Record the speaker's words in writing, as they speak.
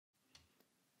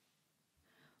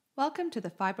Welcome to the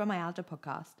Fibromyalgia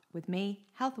podcast with me,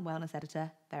 health and wellness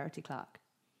editor Verity.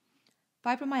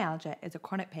 Fibromyalgia is a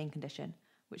chronic pain condition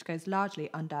which goes largely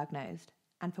undiagnosed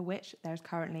and for which there is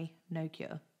currently no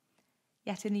cure.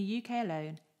 Yet in the UK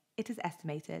alone, it is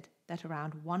estimated that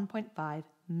around 1.5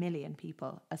 million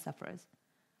people are sufferers.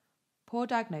 Poor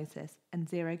diagnosis and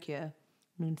zero cure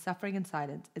mean suffering in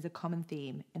silence is a common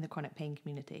theme in the chronic pain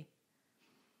community.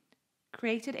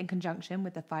 Created in conjunction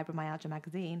with the Fibromyalgia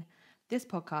Magazine, this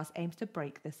podcast aims to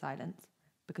break this silence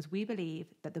because we believe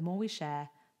that the more we share,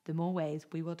 the more ways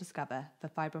we will discover for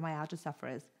fibromyalgia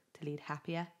sufferers to lead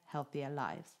happier, healthier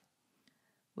lives.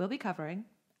 We'll be covering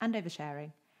and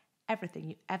oversharing everything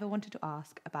you ever wanted to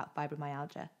ask about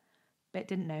fibromyalgia, but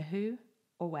didn't know who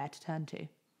or where to turn to,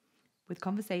 with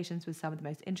conversations with some of the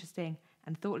most interesting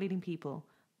and thought-leading people,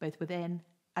 both within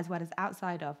as well as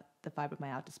outside of the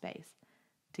fibromyalgia space,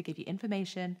 to give you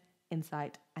information,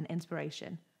 insight, and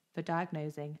inspiration for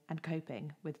diagnosing and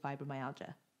coping with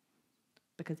fibromyalgia.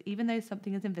 Because even though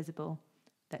something is invisible,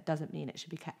 that doesn't mean it should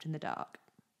be kept in the dark.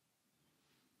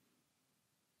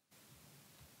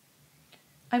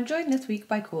 I'm joined this week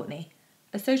by Courtney,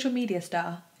 a social media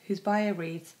star whose bio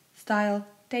reads style,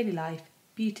 daily life,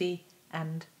 beauty,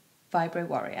 and fibro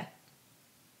warrior.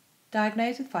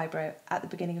 Diagnosed with fibro at the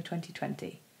beginning of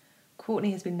 2020,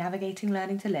 Courtney has been navigating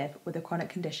learning to live with a chronic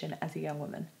condition as a young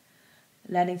woman,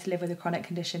 learning to live with a chronic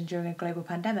condition during a global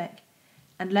pandemic,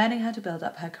 and learning how to build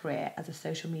up her career as a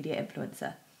social media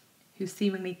influencer, whose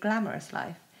seemingly glamorous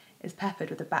life is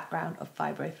peppered with a background of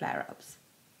fibro flare-ups.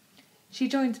 She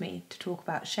joins me to talk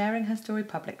about sharing her story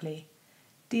publicly,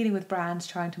 dealing with brands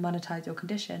trying to monetize your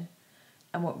condition,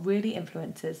 and what really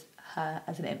influences her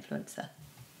as an influencer.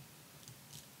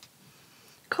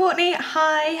 Courtney,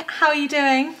 hi, how are you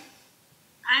doing?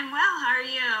 I'm well, how are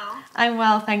you? I'm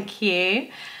well, thank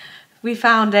you. We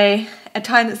found a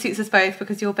time that suits us both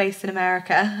because you're based in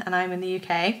America and I'm in the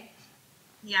UK.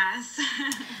 Yes.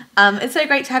 It's so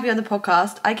great to have you on the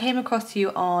podcast. I came across you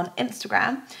on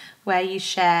Instagram where you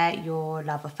share your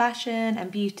love of fashion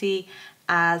and beauty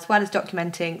as well as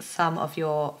documenting some of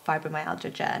your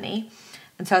fibromyalgia journey.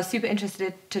 And so I was super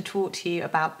interested to talk to you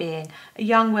about being a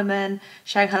young woman,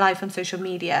 sharing her life on social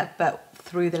media, but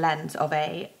through the lens of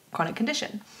a chronic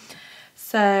condition.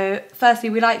 So firstly,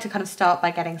 we like to kind of start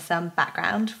by getting some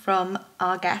background from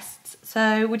our guests.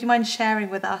 So would you mind sharing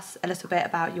with us a little bit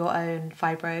about your own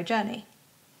fibro journey?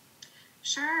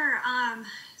 Sure.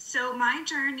 So my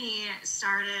journey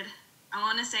started, I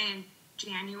want to say in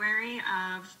January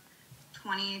of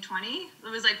 2020. It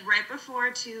was right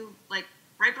before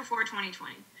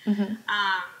 2020. Mm-hmm.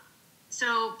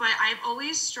 But I've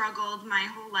always struggled my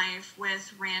whole life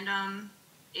with random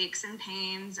aches and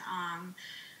pains,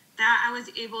 that I was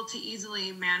able to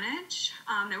easily manage.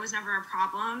 It was never a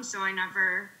problem, so I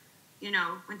never,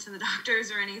 went to the doctors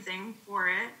or anything for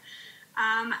it.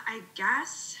 I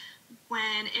guess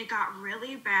when it got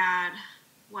really bad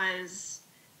was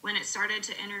when it started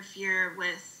to interfere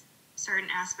with certain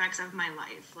aspects of my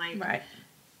life, Right.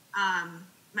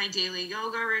 My daily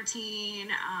yoga routine,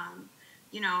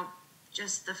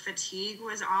 just the fatigue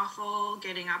was awful,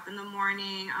 getting up in the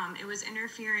morning. It was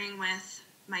interfering with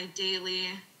my daily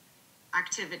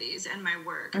activities and my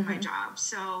work and my job.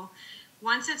 So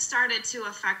once it started to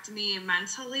affect me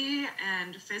mentally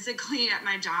and physically at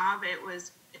my job, it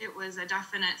was a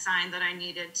definite sign that I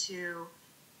needed to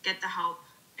get the help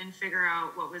and figure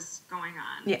out what was going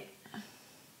on. Yeah.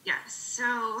 Yes.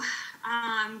 So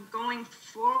going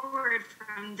forward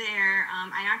from there,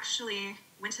 I actually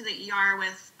went to the ER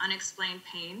with unexplained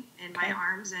pain in my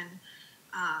arms, and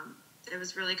it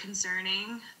was really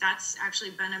concerning. That's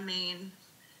actually been a main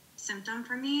symptom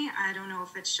for me. I don't know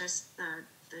if it's just the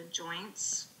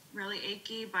joints really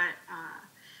achy, but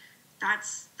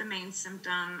that's the main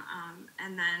symptom.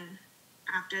 And then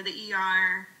after the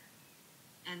ER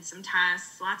and some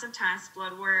tests, lots of tests,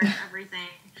 blood work, everything,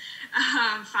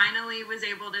 finally was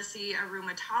able to see a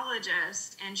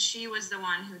rheumatologist, and she was the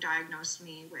one who diagnosed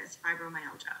me with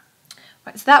fibromyalgia.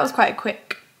 Right, so that was quite a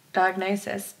quick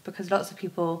diagnosis because lots of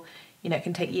people, it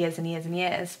can take years and years and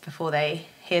years before they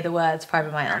hear the words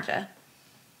fibromyalgia.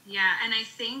 Yeah, and I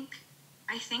think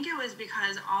it was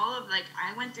because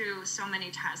I went through so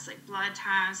many tests, like blood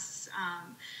tests.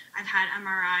 I've had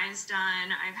MRIs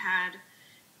done. I've had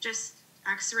just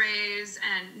x-rays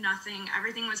and nothing.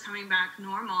 Everything was coming back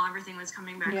normal. Everything was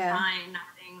coming back fine.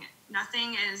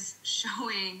 Nothing is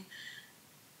showing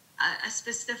a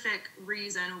specific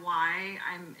reason why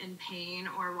I'm in pain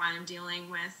or why I'm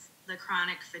dealing with the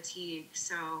chronic fatigue.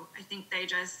 So I think they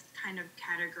just kind of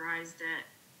categorized it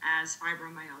as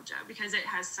fibromyalgia because it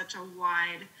has such a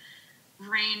wide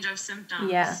range of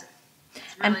symptoms. Yeah.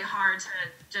 it's really hard to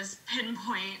just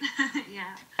pinpoint.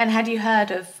 Yeah. And had you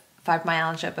heard of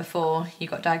fibromyalgia before you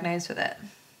got diagnosed with it?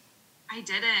 I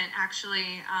didn't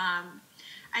actually.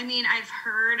 I mean, I've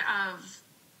heard of,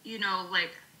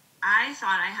 like, I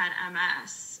thought I had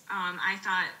MS. I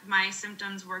thought my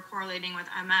symptoms were correlating with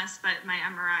MS, but my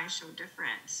MRI showed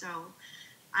different. So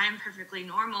I'm perfectly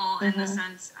normal in the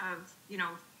sense of,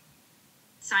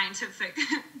 scientific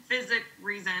physics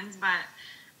reasons. But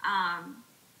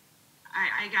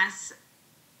I guess,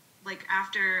 like,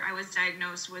 after I was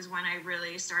diagnosed was when I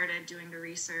really started doing the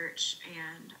research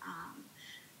and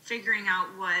figuring out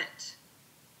what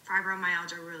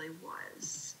fibromyalgia really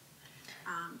was.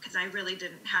 Because I really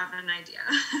didn't have an idea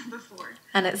before.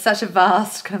 And it's such a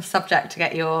vast kind of subject to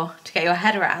get your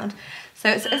head around. So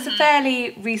it's a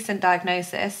fairly recent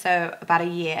diagnosis. So about a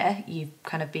year you've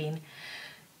kind of been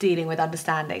dealing with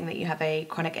understanding that you have a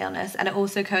chronic illness, and it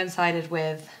also coincided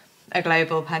with a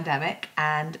global pandemic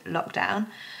and lockdown.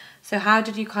 So how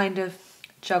did you kind of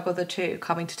juggle the two,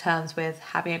 coming to terms with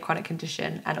having a chronic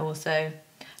condition and also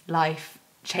life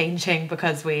changing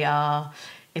because we are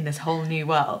in this whole new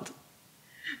world?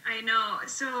 I know.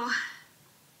 So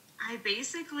I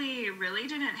basically really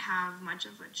didn't have much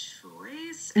of a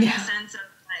choice in the sense of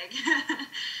like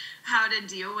how to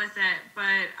deal with it.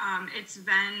 But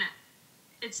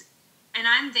and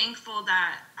I'm thankful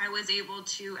that I was able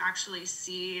to actually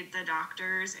see the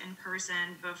doctors in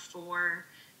person before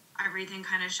everything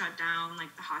kind of shut down,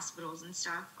 like the hospitals and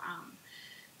stuff.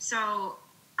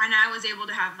 And I was able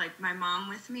to have like my mom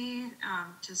with me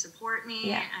to support me.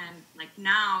 Yeah. And like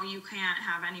now you can't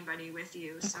have anybody with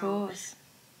you. Of course.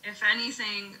 If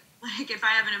anything, like if I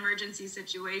have an emergency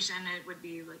situation, it would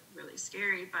be like really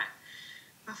scary. But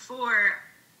before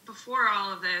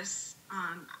all of this,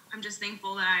 I'm just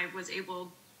thankful that I was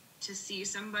able to see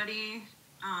somebody.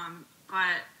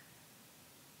 But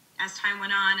as time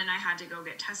went on and I had to go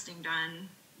get testing done,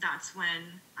 that's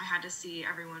when I had to see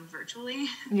everyone virtually.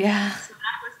 Yeah. So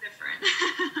that was different.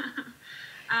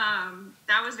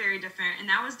 That was very different. And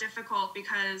that was difficult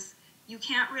because you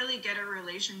can't really get a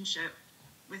relationship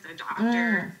with a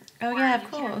doctor. Oh, yeah, of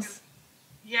course.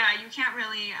 You can't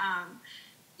really,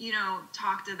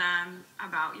 talk to them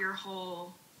about your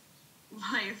whole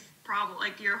life problem,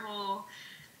 like your whole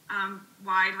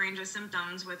wide range of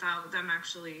symptoms without them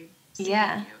actually seeing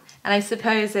you. And I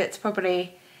suppose it's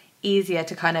probably easier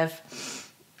to kind of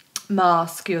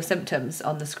mask your symptoms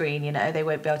on the screen. They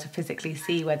won't be able to physically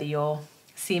see whether you're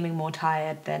seeming more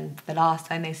tired than the last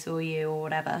time they saw you or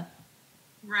whatever.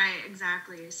 Right,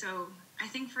 exactly. So I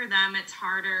think for them it's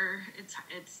harder.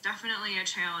 It's definitely a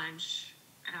challenge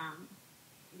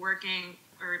working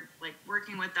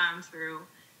with them through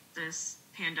this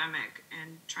pandemic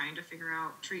and trying to figure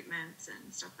out treatments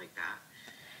and stuff like that.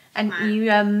 And you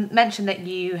mentioned that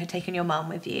you had taken your mum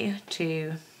with you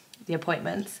to the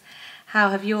appointments. How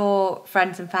have your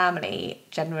friends and family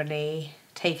generally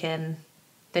taken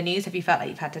the news? Have you felt like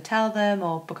you've had to tell them,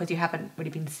 or because you haven't really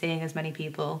been seeing as many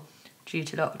people due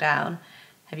to lockdown,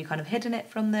 have you kind of hidden it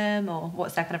from them, or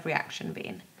what's their kind of reaction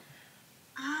been?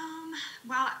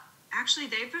 Well, actually,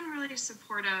 they've been really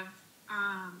supportive.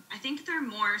 I think they're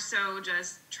more so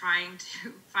just trying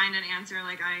to find an answer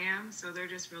like I am, so they're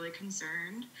just really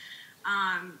concerned.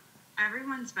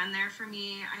 Everyone's been there for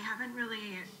me. I haven't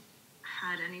really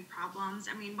had any problems.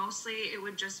 I mean, mostly it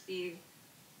would just be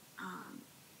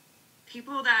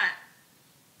people that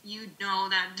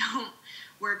that don't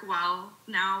work well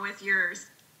now with yours.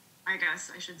 I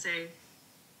guess I should say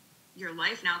your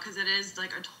life now, because it is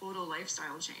like a total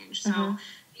lifestyle change. So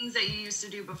things that you used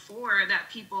to do before that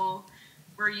people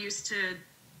were used to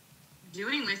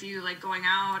doing with you, like going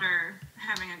out or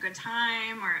having a good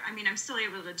time, or I mean, I'm still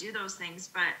able to do those things,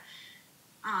 but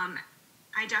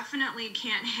I definitely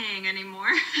can't hang anymore.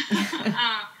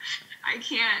 I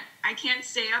can't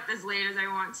stay up as late as I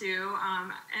want to,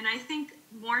 and I think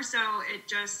more so I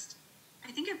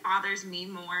think it bothers me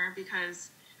more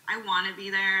because I want to be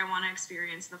there. I want to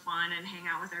experience the fun and hang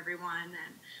out with everyone,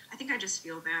 and I think I just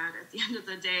feel bad at the end of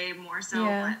the day more so.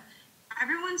 But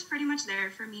everyone's pretty much there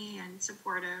for me and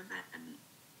supportive, and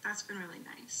that's been really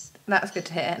nice. That's good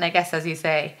to hear. And I guess, as you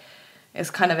say,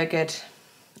 it's kind of a good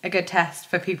test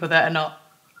for people that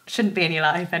shouldn't be in your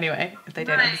life anyway, if they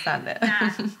don't understand it.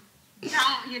 Yeah.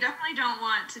 You definitely don't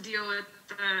want to deal with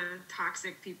the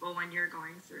toxic people when you're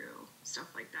going through stuff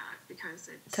like that, because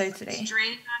it's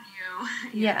draining on you.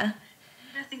 Yeah. You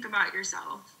need to think about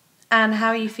yourself. And how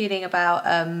are you feeling about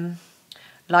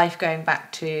life going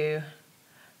back to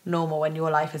normal when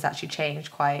your life has actually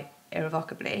changed quite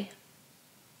irrevocably?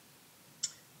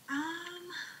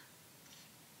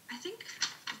 I think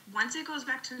once it goes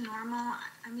back to normal,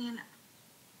 I mean,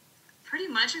 pretty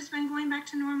much has been going back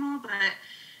to normal, but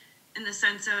in the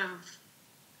sense of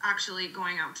actually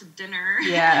going out to dinner.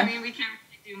 Yeah. I mean, we can't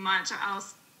really do much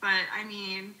else, but I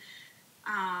mean,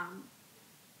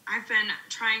 I've been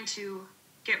trying to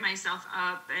get myself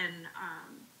up and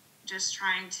just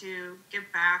trying to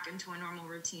get back into a normal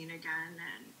routine again,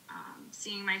 and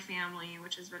seeing my family,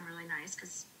 which has been really nice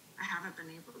because I haven't been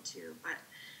able to, but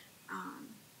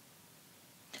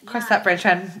cross that bridge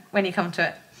when you come to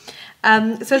it.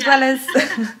 So as well as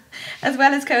as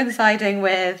well as coinciding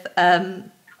with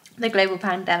the global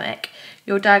pandemic,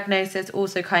 your diagnosis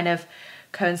also kind of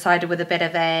coincided with a bit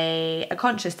of a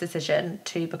conscious decision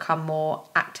to become more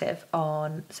active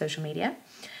on social media.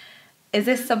 Is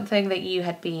this something that you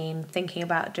had been thinking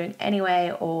about doing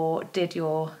anyway, or did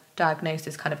your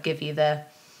diagnosis kind of give you the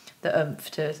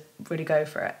oomph to really go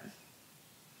for it?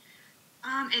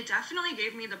 It definitely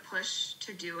gave me the push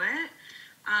to do it.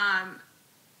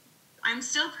 I'm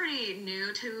still pretty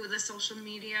new to the social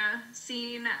media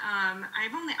scene.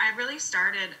 I really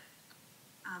started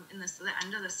in the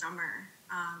end of the summer,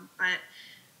 but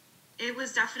it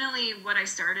was definitely what I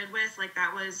started with. Like,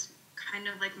 that was kind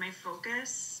of like my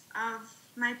focus of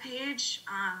my page.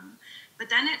 But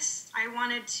then I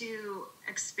wanted to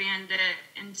expand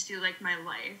it into like my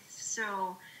life.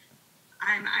 So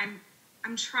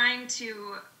I'm trying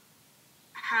to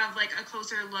have like a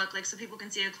closer look, like so people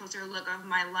can see a closer look of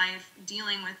my life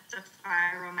dealing with the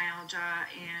fibromyalgia,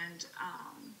 and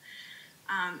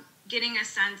getting a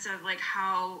sense of like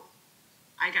how,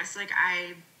 I guess, like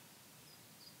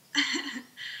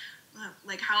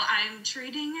like how I'm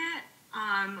treating it.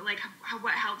 Like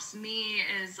what helps me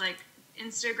is like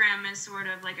Instagram is sort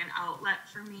of like an outlet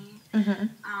for me. Mm-hmm.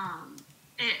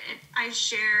 I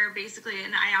share basically,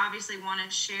 and I obviously want to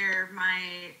share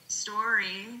my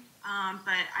story,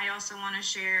 but I also want to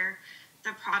share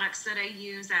the products that I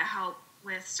use that help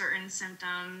with certain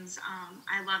symptoms.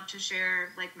 I love to share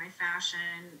like my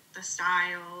fashion, the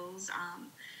styles,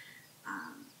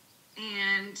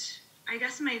 and I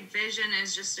guess my vision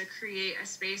is just to create a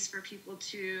space for people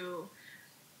to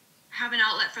have an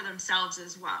outlet for themselves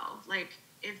as well. Like,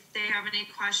 if they have any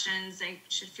questions, they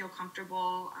should feel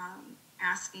comfortable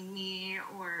asking me,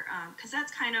 or because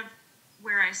that's kind of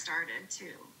where I started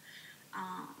too.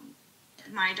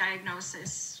 My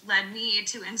diagnosis led me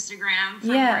to Instagram for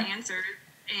more answers,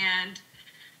 and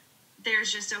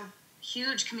there's just a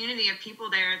huge community of people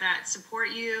there that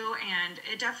support you, and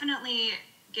it definitely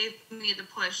gave me the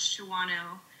push to want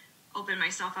to open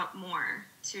myself up more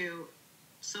to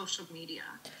social media.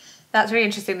 That's really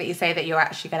interesting that you say that you're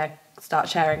actually going to start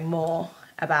sharing more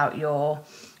about your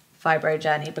fibro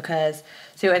journey, because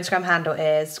so your Instagram handle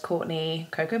is Courtney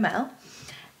Coco Mel,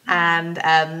 and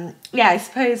I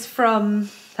suppose from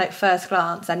like first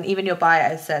glance, and even your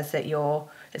bio says that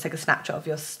it's like a snapshot of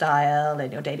your style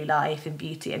and your daily life and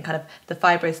beauty, and kind of the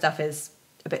fibro stuff is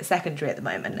a bit secondary at the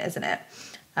moment, isn't it?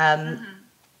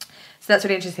 So that's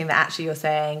really interesting that actually you're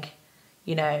saying,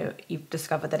 you know, you've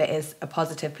discovered that it is a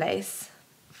positive place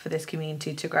for this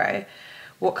community to grow.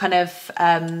 What kind of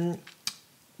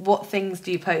what things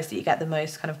do you post that you get the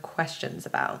most kind of questions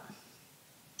about?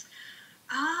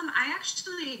 I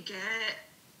actually get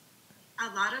a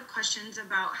lot of questions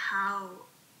about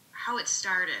how it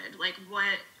started, like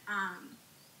what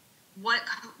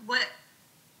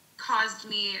caused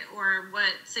me, or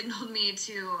what signaled me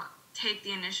to take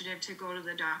the initiative to go to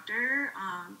the doctor.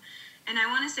 And I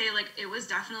want to say, like, it was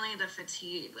definitely the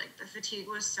fatigue. Like, the fatigue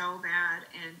was so bad,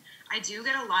 and I do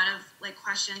get a lot of like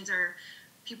questions, or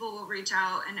people will reach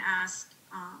out and ask,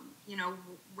 you know,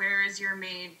 where is your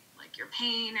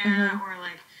pain at, or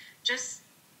like just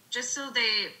so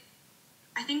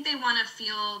I think they want to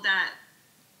feel that,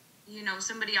 you know,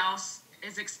 somebody else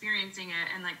is experiencing it,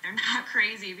 and like they're not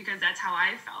crazy, because that's how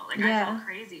I felt. Like, I felt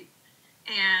crazy,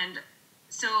 and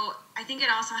so I think it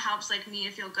also helps like me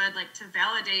to feel good, like to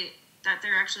validate that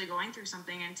they're actually going through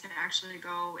something, and to actually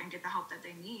go and get the help that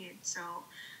they need. So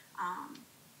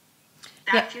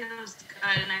that feels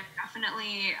good, and I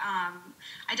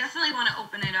definitely want to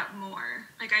open it up more.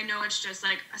 Like, I know it's just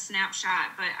like a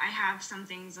snapshot, but I have some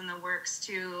things in the works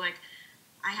too. Like,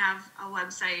 I have a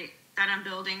website that I'm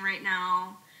building right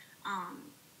now,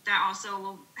 that also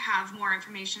will have more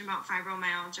information about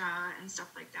fibromyalgia and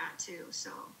stuff like that too. So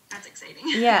that's exciting.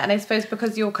 Yeah, and I suppose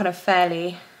because you're kind of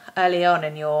fairly early on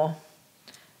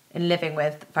in living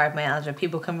with fibromyalgia,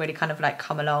 people can really kind of like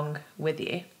come along with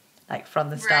you, like from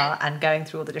the start, and going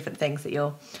through all the different things that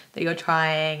you're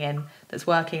trying, and that's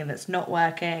working and that's not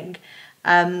working.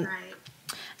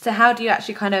 So how do you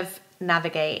actually kind of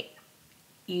navigate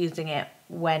using it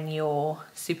when you're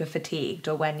super fatigued,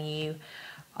 or when you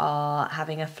are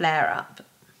having a flare up?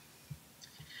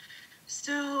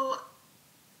 So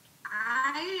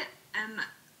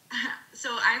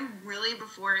I'm really,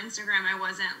 before Instagram, I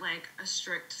wasn't like a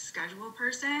strict schedule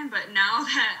person, but now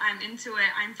that I'm into it,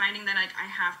 I'm finding that like I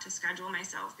have to schedule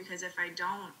myself, because if I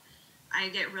don't, I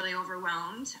get really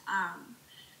overwhelmed.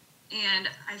 And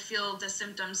I feel the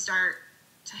symptoms start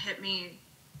to hit me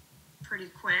pretty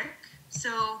quick.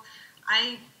 So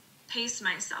I pace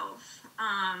myself.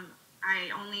 I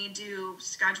only do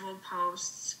scheduled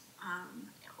posts,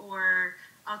 or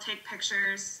I'll take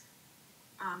pictures,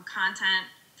 content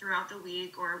throughout the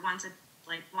week, or once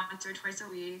or twice a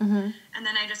week. Mm-hmm. And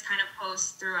then I just kind of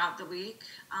post throughout the week.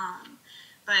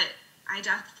 But I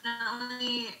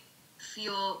definitely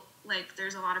feel like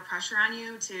there's a lot of pressure on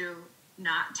you to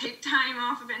not take time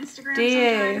off of Instagram. Do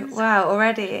you? Sometimes. Wow,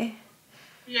 already?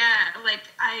 Yeah, like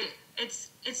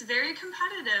it's very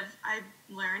competitive, I've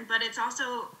learned, but it's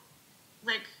also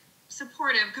like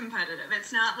supportive competitive.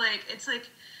 It's not like, it's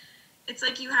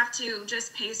like you have to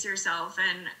just pace yourself,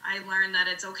 and I learned that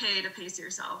it's okay to pace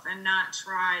yourself and not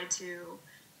try to,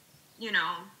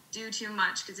 do too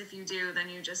much, because if you do, then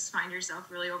you just find yourself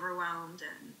really overwhelmed,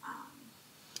 and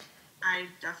I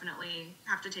definitely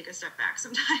have to take a step back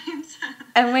sometimes.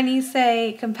 And when you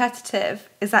say competitive,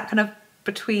 is that kind of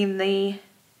between the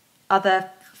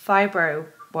other fibro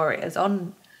warriors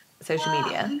on social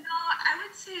media? No, I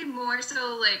would say more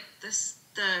so like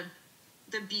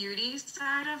the beauty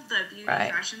side of the beauty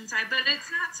fashion side, but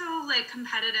it's not so like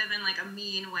competitive in like a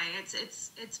mean way.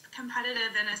 It's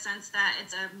competitive in a sense that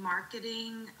it's a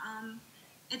marketing.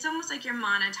 It's almost like you're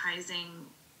monetizing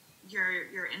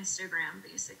your Instagram,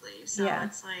 basically. So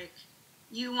It's like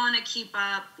you want to keep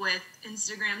up with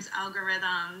Instagram's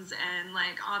algorithms and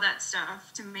like all that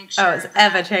stuff to make sure. Oh, it's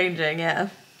ever changing, yeah.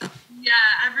 Yeah,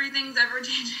 everything's ever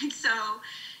changing. So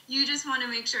you just want to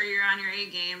make sure you're on your A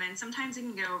game, and sometimes it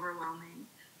can get overwhelming.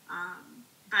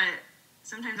 But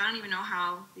sometimes I don't even know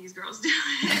how these girls do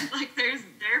it. Like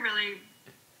they're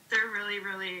really,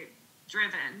 really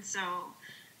driven. So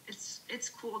it's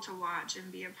cool to watch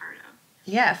and be a part of.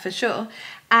 Yeah, for sure.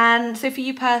 And so for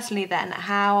you personally then,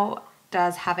 how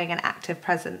does having an active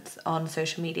presence on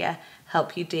social media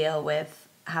help you deal with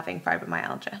having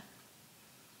fibromyalgia?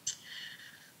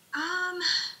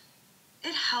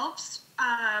 It helps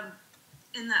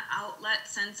in the outlet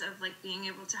sense of like being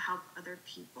able to help other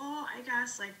people, I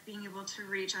guess, like being able to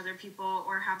reach other people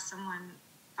or have someone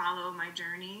follow my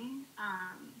journey.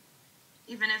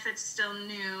 Even if it's still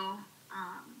new,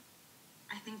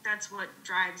 I think that's what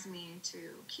drives me to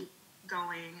keep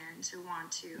going and to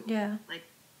want to like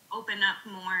open up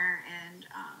more. And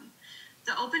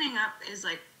the opening up is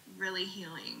like really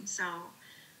healing. So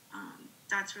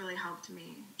that's really helped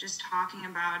me, just talking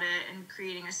about it and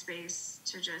creating a space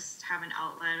to just have an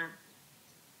outlet of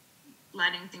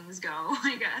letting things go,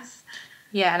 I guess.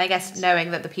 Yeah, and I guess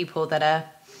knowing that the people that are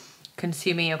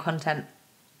consuming your content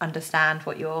understand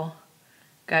what you're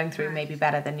going through maybe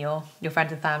better than your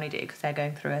friends and family do, because they're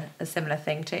going through a similar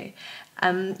thing too.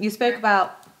 You spoke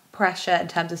about pressure in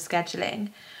terms of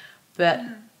scheduling, but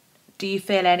do you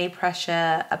feel any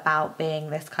pressure about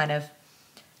being this kind of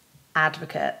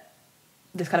advocate,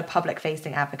 this kind of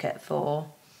public-facing advocate for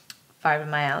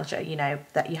fibromyalgia,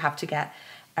 that you have to get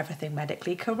everything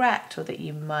medically correct, or that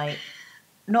you might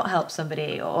not help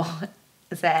somebody, or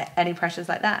is there any pressures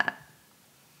like that?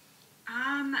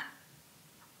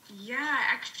 Yeah,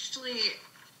 actually,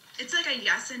 it's like a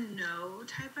yes and no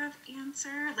type of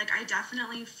answer. Like, I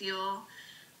definitely feel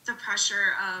the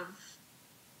pressure of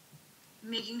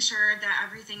making sure that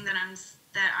everything that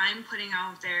I'm putting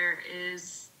out there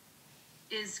is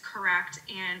correct,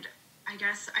 and I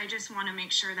guess I just want to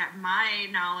make sure that my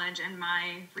knowledge and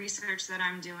my research that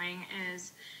I'm doing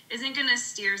isn't going to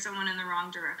steer someone in the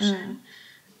wrong direction.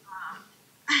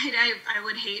 I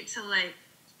would hate to like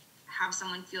have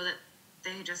someone feel that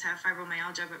they just have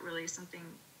fibromyalgia, but really something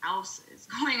else is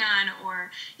going on, or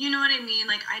you know what I mean?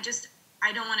 Like I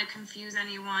don't want to confuse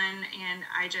anyone, and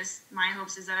my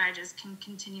hopes is that I just can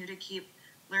continue to keep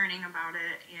learning about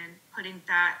it and putting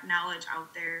that knowledge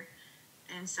out there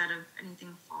instead of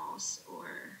anything false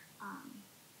or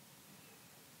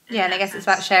and I guess it's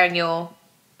about sharing your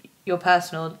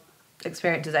personal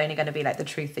experience is only going to be like the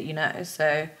truth that you know. So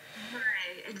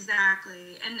right,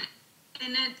 exactly. And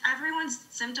everyone's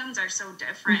symptoms are so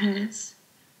different.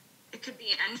 It could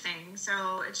be anything,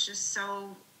 so it's just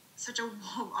such a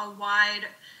wide,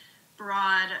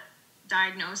 broad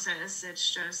diagnosis.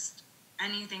 It's just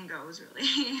anything goes,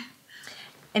 really.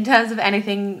 In terms of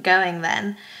anything going,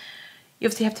 then you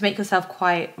obviously have to make yourself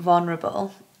quite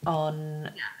vulnerable on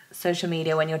social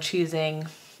media when you're choosing,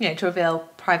 to reveal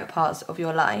private parts of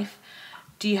your life.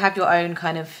 Do you have your own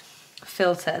kind of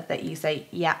filter that you say,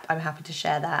 yep, I'm happy to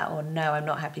share that, or no, I'm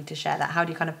not happy to share that? How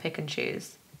do you kind of pick and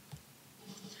choose?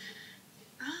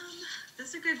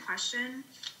 That's a good question.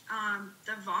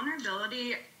 The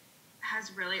vulnerability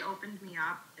has really opened me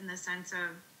up in the sense of,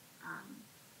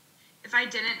 if I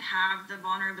didn't have the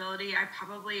vulnerability, I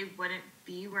probably wouldn't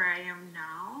be where I am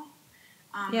now.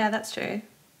 Yeah, that's true.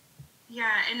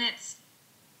 Yeah, and it's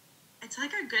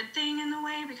like a good thing in a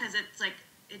way, because it's like,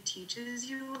 it teaches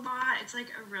you a lot. It's like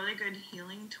a really good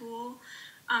healing tool.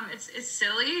 It's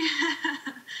silly,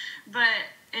 but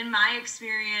in my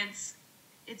experience,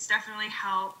 it's definitely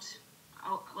helped,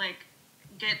 like,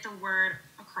 get the word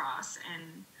across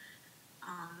and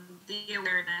the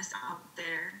awareness out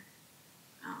there.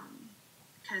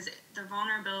 Because the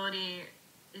vulnerability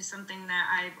is something that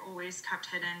I've always kept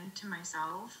hidden to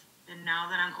myself, and now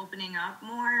that I'm opening up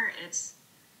more, it's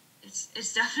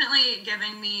definitely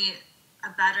giving me a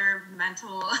better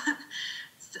mental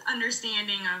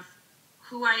understanding of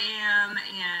who I am,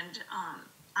 and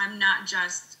I'm not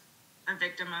just a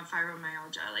victim of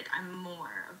fibromyalgia. Like, I'm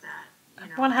more of that.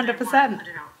 100%. Put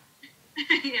it out.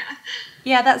 Yeah.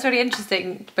 Yeah, that's really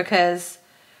interesting, because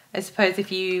I suppose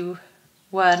if you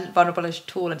weren't vulnerable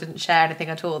at all and didn't share anything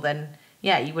at all, then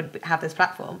yeah, you wouldn't have this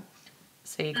platform.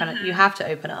 So you kind of you have to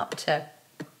open up to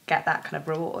get that kind of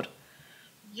reward.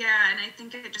 Yeah, and I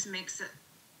think it just makes it.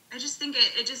 I just think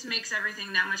it just makes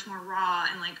everything that much more raw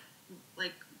and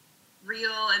like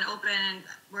real and open, and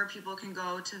where people can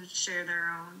go to share their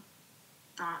own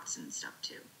thoughts and stuff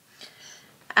too.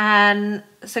 And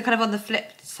so kind of on the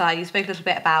flip side, you spoke a little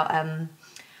bit about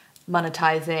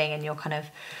monetizing, and you're kind of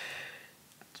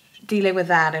dealing with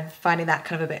that and finding that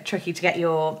kind of a bit tricky to get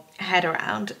your head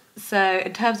around. So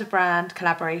in terms of brand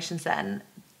collaborations then,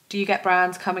 do you get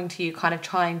brands coming to you kind of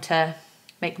trying to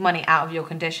make money out of your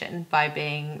condition by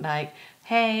being like,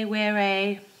 hey, we're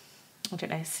I don't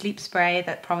know, sleep spray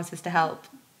that promises to help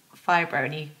fibro,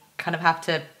 and you kind of have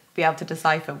to be able to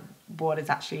decipher what is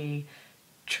actually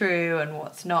true and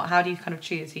what's not? How do you kind of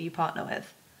choose who you partner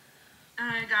with? Oh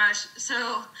my gosh.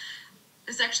 So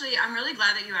it's actually, I'm really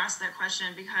glad that you asked that question,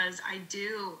 because I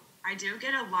do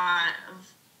get a lot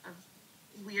of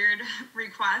weird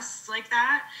requests like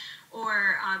that,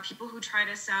 or people who try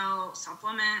to sell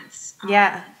supplements.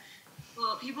 Yeah.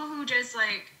 Well, people who just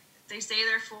like, they say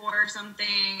they're for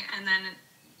something and then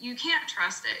you can't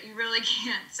trust it. You really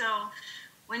can't. So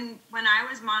when I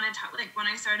was when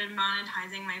I started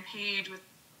monetizing my page with,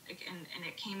 like, and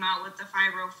it came out with the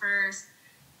fibro first,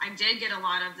 I did get a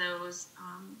lot of those,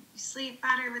 you sleep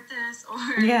better with this,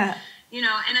 or, yeah, and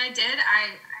I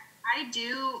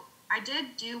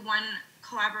did do one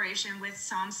collaboration with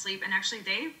Some Sleep, and actually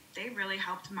they really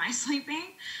helped my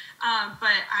sleeping.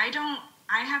 But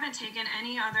I haven't taken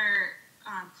any other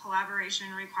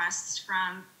collaboration requests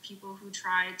from people who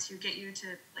try to get you to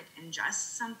like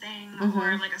ingest something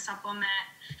or like a supplement.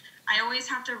 I always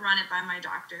have to run it by my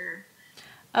doctor.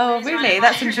 Oh, really?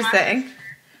 That's interesting.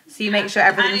 So you make sure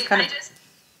everything's kind of...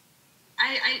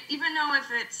 I even though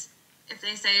if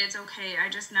they say it's okay,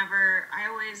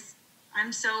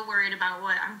 I'm so worried about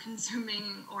what I'm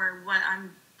consuming or what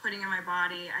I'm putting in my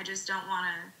body. I just don't want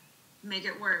to make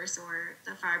it worse, or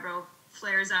the fibro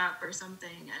flares up or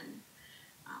something.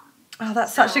 And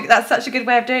that's such a good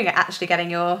way of doing it, actually getting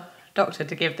your doctor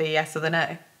to give the yes or the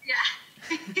no.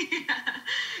 Yeah.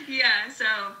 Yeah. So,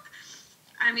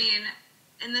 I mean,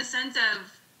 in the sense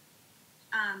of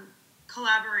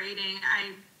collaborating,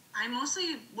 I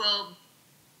mostly will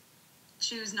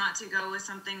choose not to go with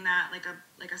something that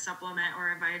like a supplement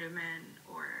or a vitamin,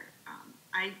 or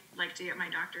I like to get my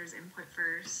doctor's input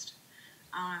first,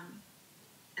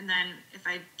 and then if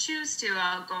I choose to,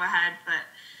 I'll go ahead, but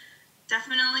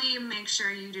definitely make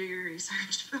sure you do your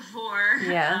research before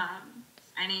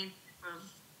any type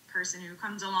of person who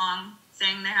comes along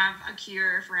saying they have a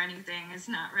cure for anything is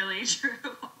not really true.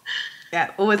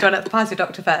 Yeah, always run it past your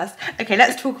doctor first. Okay,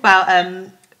 let's talk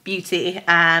about beauty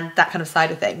and that kind of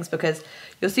side of things, because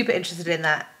you're super interested in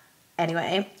that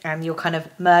anyway, and you're kind of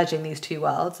merging these two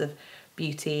worlds of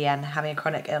beauty and having a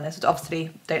chronic illness, which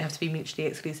obviously don't have to be mutually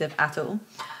exclusive at all.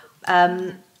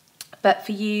 But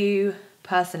for you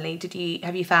personally,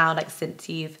 have you found, like, since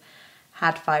you've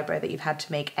had fibro, that you've had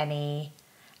to make any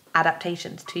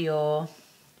adaptations to your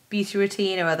beauty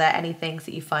routine, or are there any things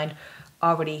that you find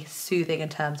are really soothing in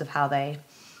terms of how they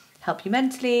help you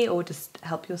mentally, or just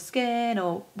help your skin,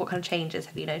 or what kind of changes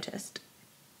have you noticed?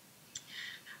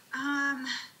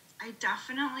 I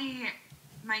definitely,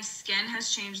 my skin has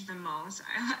changed the most.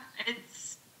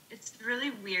 It's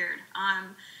really weird.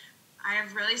 I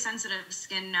have really sensitive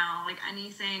skin now, like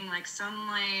anything like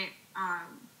sunlight,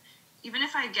 even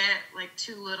if I get like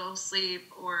too little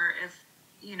sleep, or if,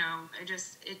 you know,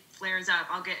 it flares up,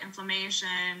 I'll get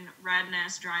inflammation,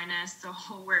 redness, dryness, the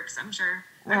whole works. I'm sure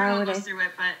everyone goes through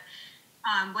it, but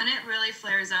when it really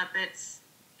flares up,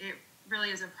 it really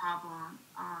is a problem.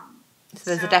 So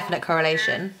there's a definite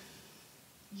correlation.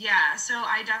 Yeah, so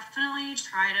I definitely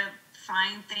try to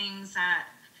find things that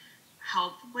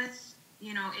help with,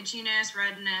 you know, itchiness,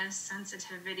 redness,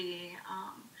 sensitivity.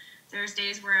 There's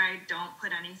days where I don't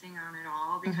put anything on at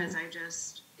all because I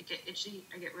get itchy.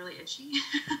 I get really itchy.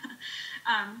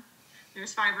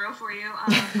 There's fibro for you.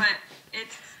 But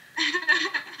it's,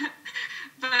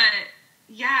 but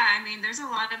yeah, I mean, there's a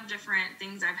lot of different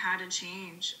things I've had to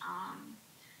change.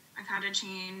 I've had to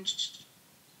change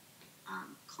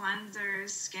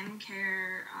cleansers,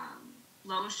 skincare,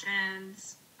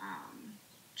 lotions,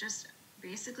 just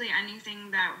basically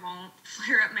anything that won't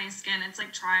flare up my skin. It's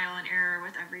like trial and error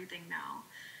with everything now.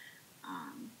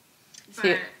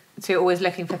 So you're always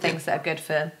looking for things that are good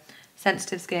for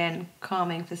sensitive skin,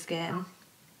 calming for skin.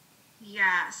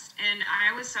 Yes, and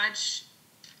I was such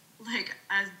like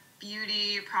a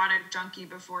beauty product junkie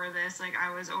before this. Like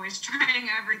I was always trying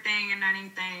everything and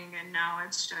anything, and now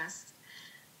it's just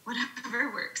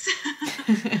whatever works.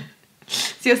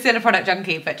 So you're still a product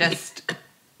junkie, but just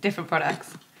different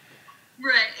products.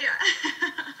 Right,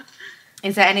 yeah.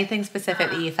 Is there anything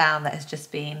specific that you found that has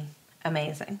just been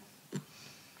amazing?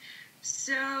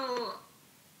 So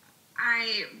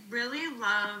I really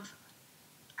love,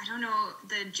 I don't know,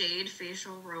 the Jade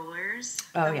facial rollers.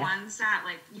 Oh, the ones that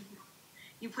like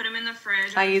you put them in the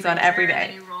fridge. I use one every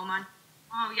day. And you roll them on.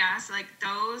 Oh yes, like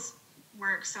those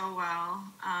work so well.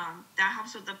 That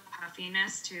helps with the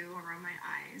puffiness too around my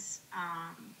eyes.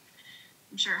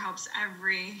 I'm sure it helps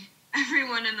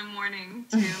everyone in the morning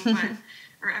too,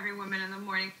 or every woman in the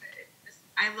morning.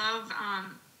 I love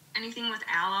anything with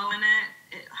aloe in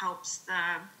it. It helps the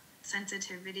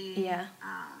sensitivity. Yeah.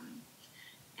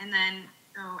 And then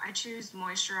I choose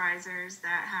moisturizers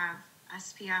that have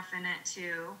SPF in it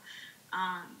too,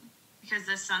 because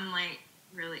the sunlight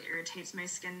really irritates my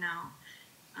skin now.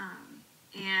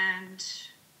 And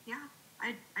yeah,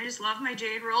 I just love my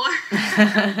Jade roller,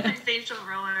 my facial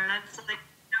roller. That's like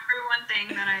number one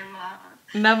thing that I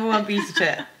love. Number one beauty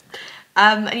tip.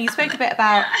 And you spoke a bit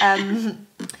about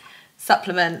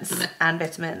supplements and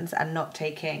vitamins and not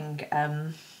taking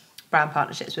brand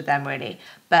partnerships with them really.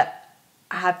 But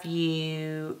have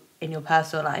you, in your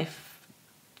personal life,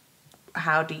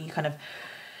 how do you kind of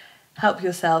help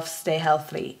yourself stay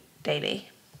healthy daily?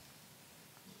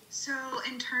 So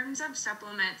in terms of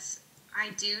supplements,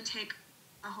 I do take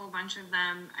a whole bunch of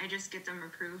them. I just get them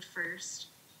approved first.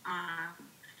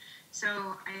 So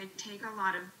I take a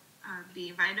lot of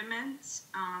B vitamins.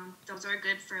 Those are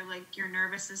good for like your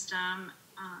nervous system.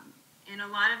 And a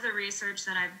lot of the research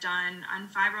that I've done on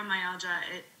fibromyalgia,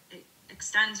 it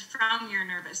extends from your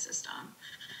nervous system.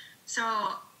 So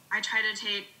I try to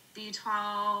take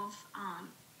B12,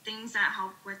 things that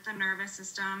help with the nervous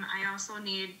system. I also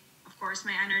need, of course,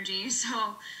 my energy.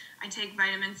 So I take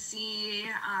vitamin C.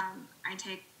 I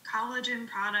take collagen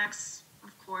products,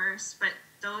 of course, but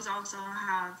those also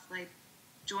have like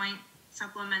joint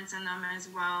supplements in them as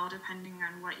well, depending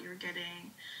on what you're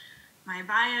getting. My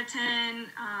biotin,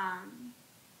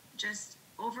 just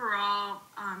overall,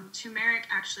 turmeric,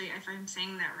 actually, if I'm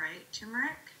saying that right,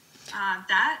 turmeric,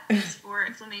 that is for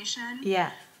inflammation.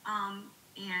 Yeah.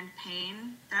 And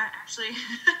pain. That actually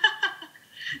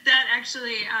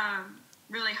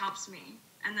really helps me.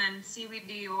 And then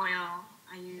CBD oil,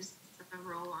 I use the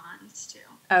roll-ons too.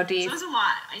 Oh, do you? So it's a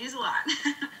lot. I use a lot.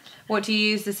 What do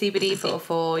you use the CBD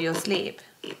for your sleep?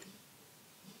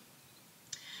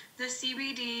 The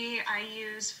CBD I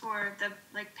use for the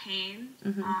like pain.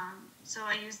 Mm-hmm. So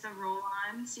I use the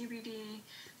roll-on CBD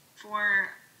for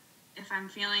if I'm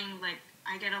feeling like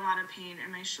I get a lot of pain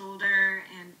in my shoulder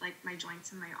and like my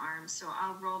joints in my arms. So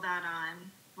I'll roll that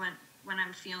on when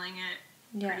I'm feeling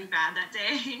it pretty bad that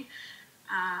day.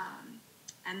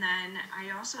 And then I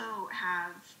also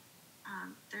have,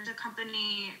 there's a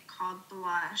company called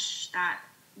Blush that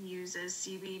uses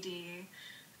CBD.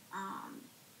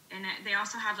 And they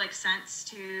also have like scents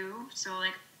too. So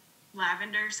like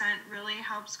lavender scent really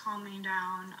helps calm me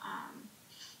down.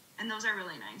 And those are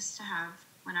really nice to have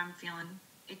when I'm feeling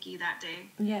icky that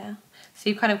day. Yeah. So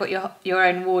you've kind of got your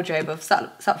own wardrobe of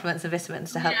supplements and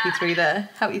vitamins to help you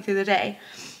through the day.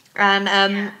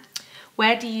 And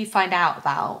where do you find out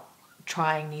about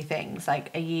trying new things? Like,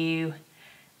 are you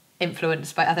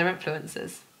influenced by other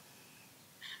influencers?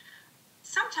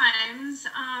 Sometimes,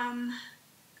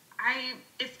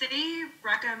 if they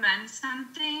recommend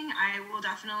something, I will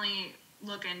definitely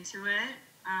look into it.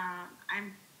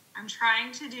 I'm I'm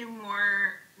trying to do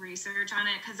more research on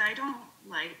it because I don't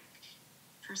like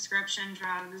prescription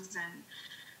drugs, and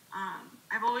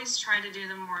I've always tried to do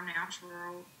the more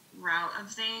natural route of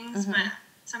things, but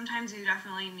sometimes you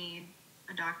definitely need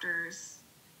a doctor's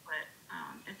input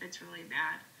if it's really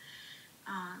bad.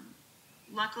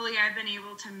 Luckily, I've been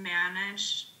able to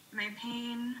manage my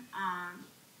pain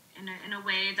in a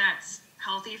way that's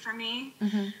healthy for me.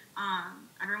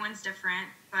 Everyone's different,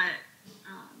 but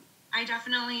I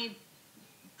definitely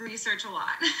research a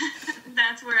lot.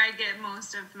 That's where I get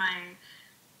most of my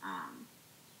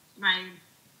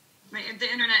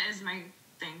the internet is my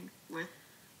thing with.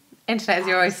 Internet is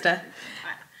your oyster.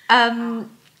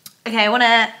 Okay, I want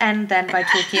to end then by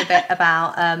talking a bit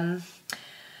about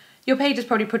your page is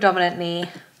probably predominantly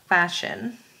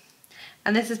fashion,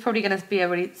 and this is probably going to be a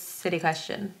really silly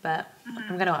question, but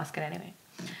I'm going to ask it anyway.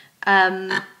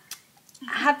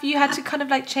 Have you had to kind of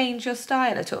like change your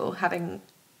style at all having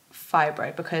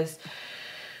fibro? Because,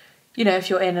 you know, if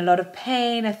you're in a lot of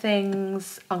pain, are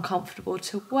things uncomfortable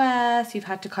to wear, so you've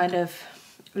had to kind of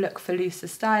look for looser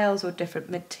styles or different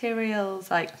materials?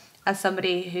 Like, as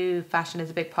somebody who fashion is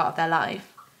a big part of their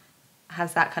life,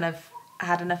 has that kind of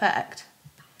had an effect?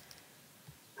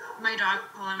 My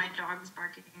dog's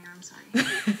barking. I'm sorry.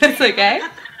 It's okay.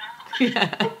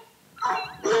 Yeah.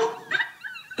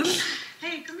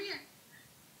 Hey, come here.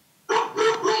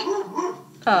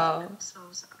 Oh. I'm so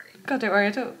sorry. God, don't worry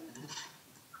at all.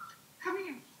 Come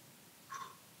here.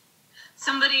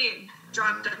 Somebody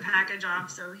dropped a package off,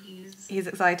 so he's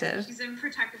excited. He's in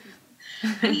protective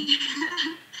mode.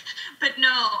 But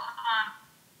no,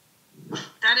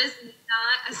 that is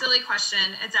not a silly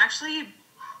question. It's actually...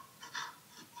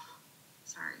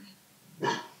 Sorry.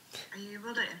 Are you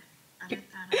able to edit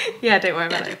that out? Yeah, don't worry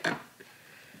about it.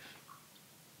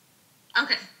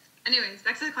 Okay. Anyways,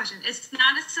 back to the question. It's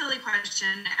not a silly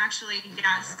question. Actually,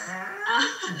 yes.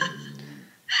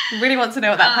 Really want to know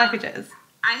what that package is.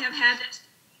 I have had it.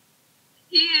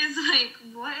 He is like,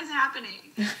 what is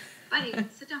happening? Buddy,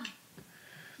 sit down.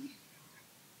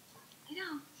 Lay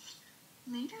down.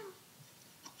 Lay down.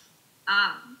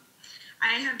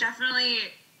 I have definitely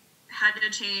had to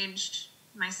change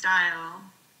my style.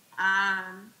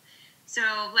 So,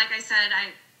 like I said,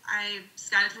 I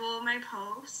schedule my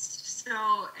posts.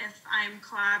 So if I'm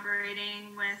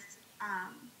collaborating with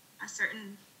a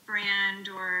certain brand,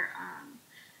 or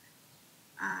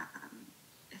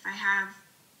if I have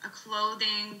a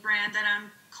clothing brand that I'm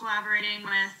collaborating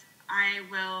with, I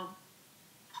will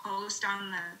post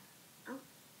on the... Oh,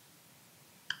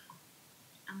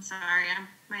 I'm sorry.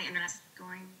 My internet's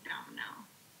going down now.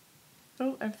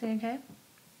 Oh, everything okay?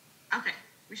 Okay,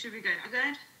 we should be good. You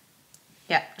good?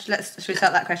 Yeah, should we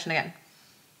start that question again?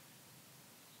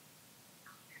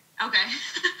 Okay.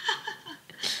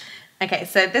 Okay,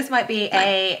 so this might be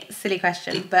a silly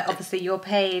question, but obviously your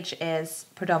page is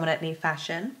predominantly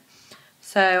fashion.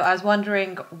 So I was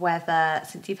wondering whether,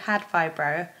 since you've had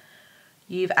fibro,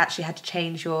 you've actually had to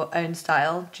change your own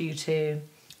style due to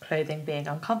clothing being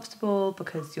uncomfortable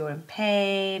because you're in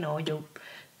pain, or you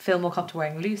feel more comfortable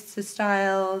wearing looser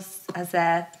styles.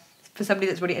 For somebody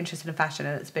that's really interested in fashion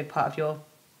and it's a big part of your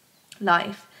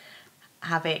life,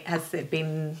 have you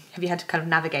had to kind of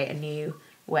navigate a new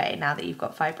way now that you've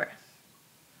got fibro?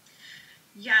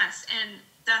 Yes, and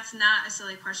that's not a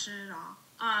silly question at all.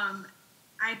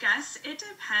 I guess it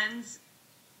depends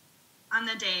on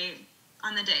the day.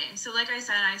 So like I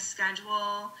said, I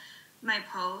schedule my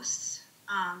posts.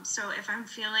 So if I'm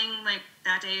feeling like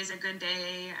that day is a good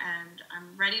day and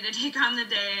I'm ready to take on the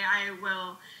day, I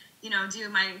will, do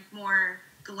my more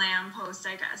glam posts,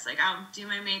 I guess. Like, I'll do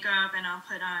my makeup and I'll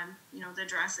put on, the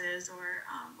dresses or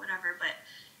whatever. But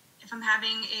if I'm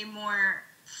having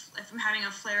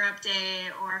a flare-up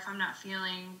day, or if I'm not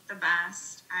feeling the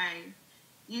best, I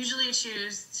usually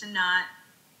choose to not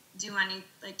do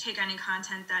take any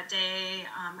content that day.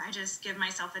 I just give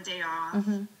myself a day off.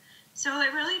 Mm-hmm. So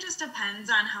it really just depends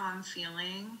on how I'm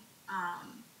feeling.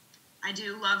 I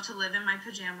do love to live in my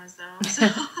pajamas, though. So.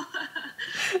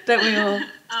 Don't we all?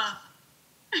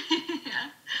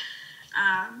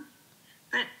 Yeah.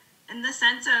 But in the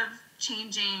sense of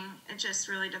changing, it just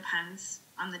really depends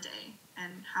on the day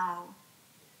and how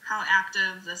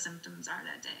active the symptoms are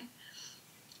that day.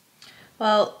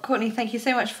 Well, Courtney, thank you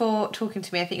so much for talking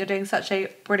to me. I think you're doing such a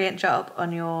brilliant job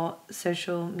on your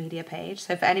social media page.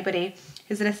 So for anybody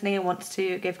who's listening and wants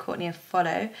to give Courtney a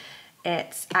follow,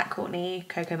 it's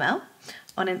 @CourtneyCocoMel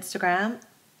on Instagram.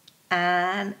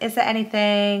 And is there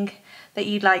anything that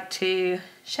you'd like to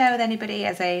share with anybody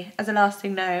as a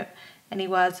lasting note? Any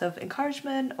words of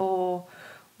encouragement or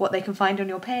what they can find on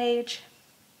your page?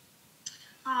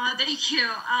 Oh, thank you.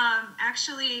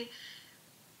 Actually,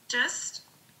 just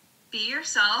be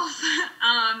yourself.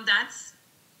 That's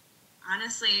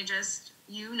honestly just,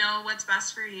 you know what's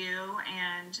best for you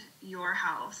and your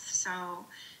health. So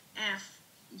if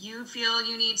you feel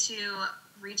you need to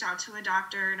reach out to a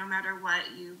doctor, no matter what,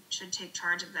 you should take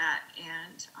charge of that.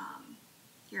 And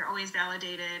you're always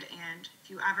validated. And if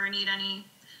you ever need any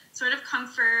sort of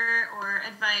comfort or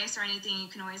advice or anything, you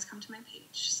can always come to my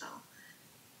page. So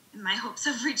in my hopes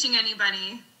of reaching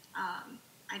anybody,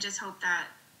 I just hope that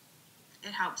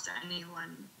it helps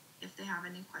anyone if they have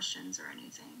any questions or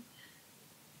anything.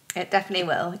 It definitely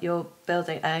will. You're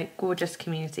building a gorgeous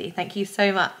community. Thank you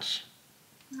so much.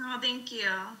 Oh, thank you.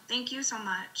 Thank you so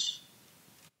much.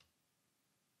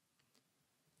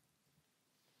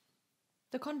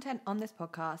 The content on this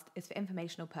podcast is for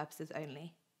informational purposes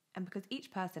only, and because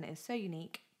each person is so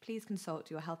unique, please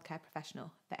consult your healthcare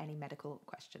professional for any medical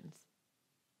questions.